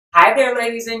Hi there,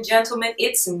 ladies and gentlemen.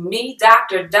 It's me,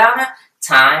 Dr. Donna.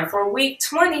 Time for week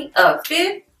 20 of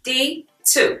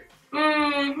 52.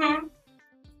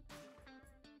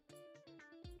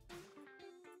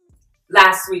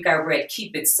 Last week I read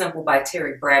Keep It Simple by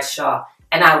Bradshaw,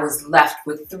 and I was left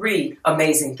with 3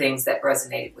 amazing things that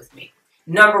resonated with me.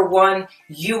 Number 1,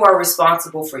 you are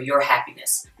responsible for your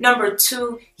happiness. Number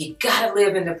 2, you gotta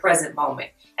live in the present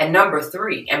moment. And number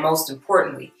 3, and most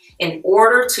importantly, in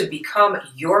order to become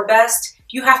your best,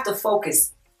 you have to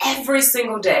focus every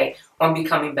single day on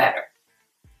becoming better.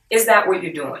 Is that what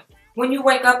you're doing? When you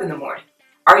wake up in the morning,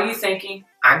 are you thinking,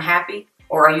 I'm happy?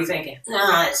 Or are you thinking,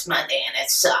 oh, it's Monday and it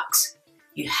sucks?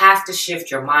 You have to shift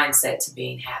your mindset to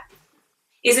being happy.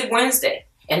 Is it Wednesday?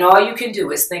 And all you can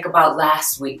do is think about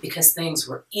last week because things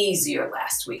were easier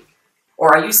last week.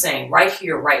 Or are you saying right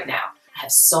here, right now, I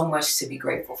have so much to be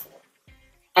grateful for?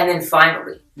 And then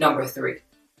finally, number 3,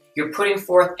 you're putting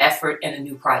forth effort in a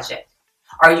new project.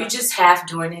 Are you just half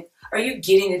doing it? Are you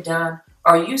getting it done?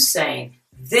 Are you saying,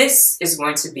 this is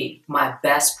going to be my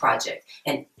best project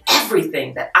and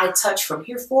everything that I touch from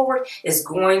here forward is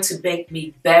going to make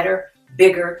me better,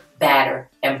 bigger, badder,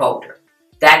 and bolder?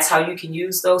 That's how you can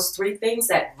use those 3 things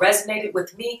that resonated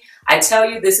with me. I tell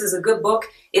you, this is a good book.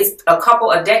 It's a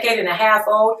decade and a half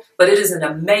old, but it is an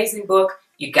amazing book.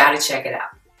 You got to check it out.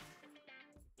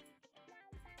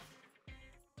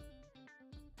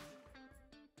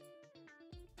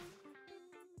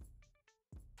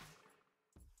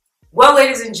 Well,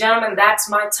 ladies and gentlemen, that's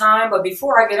my time. But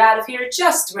before I get out of here,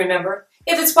 just remember,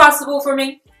 if it's possible for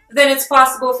me, then it's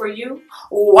possible for you.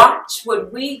 Watch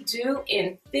what we do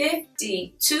in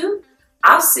 52.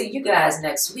 I'll see you guys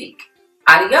next week.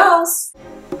 Adios.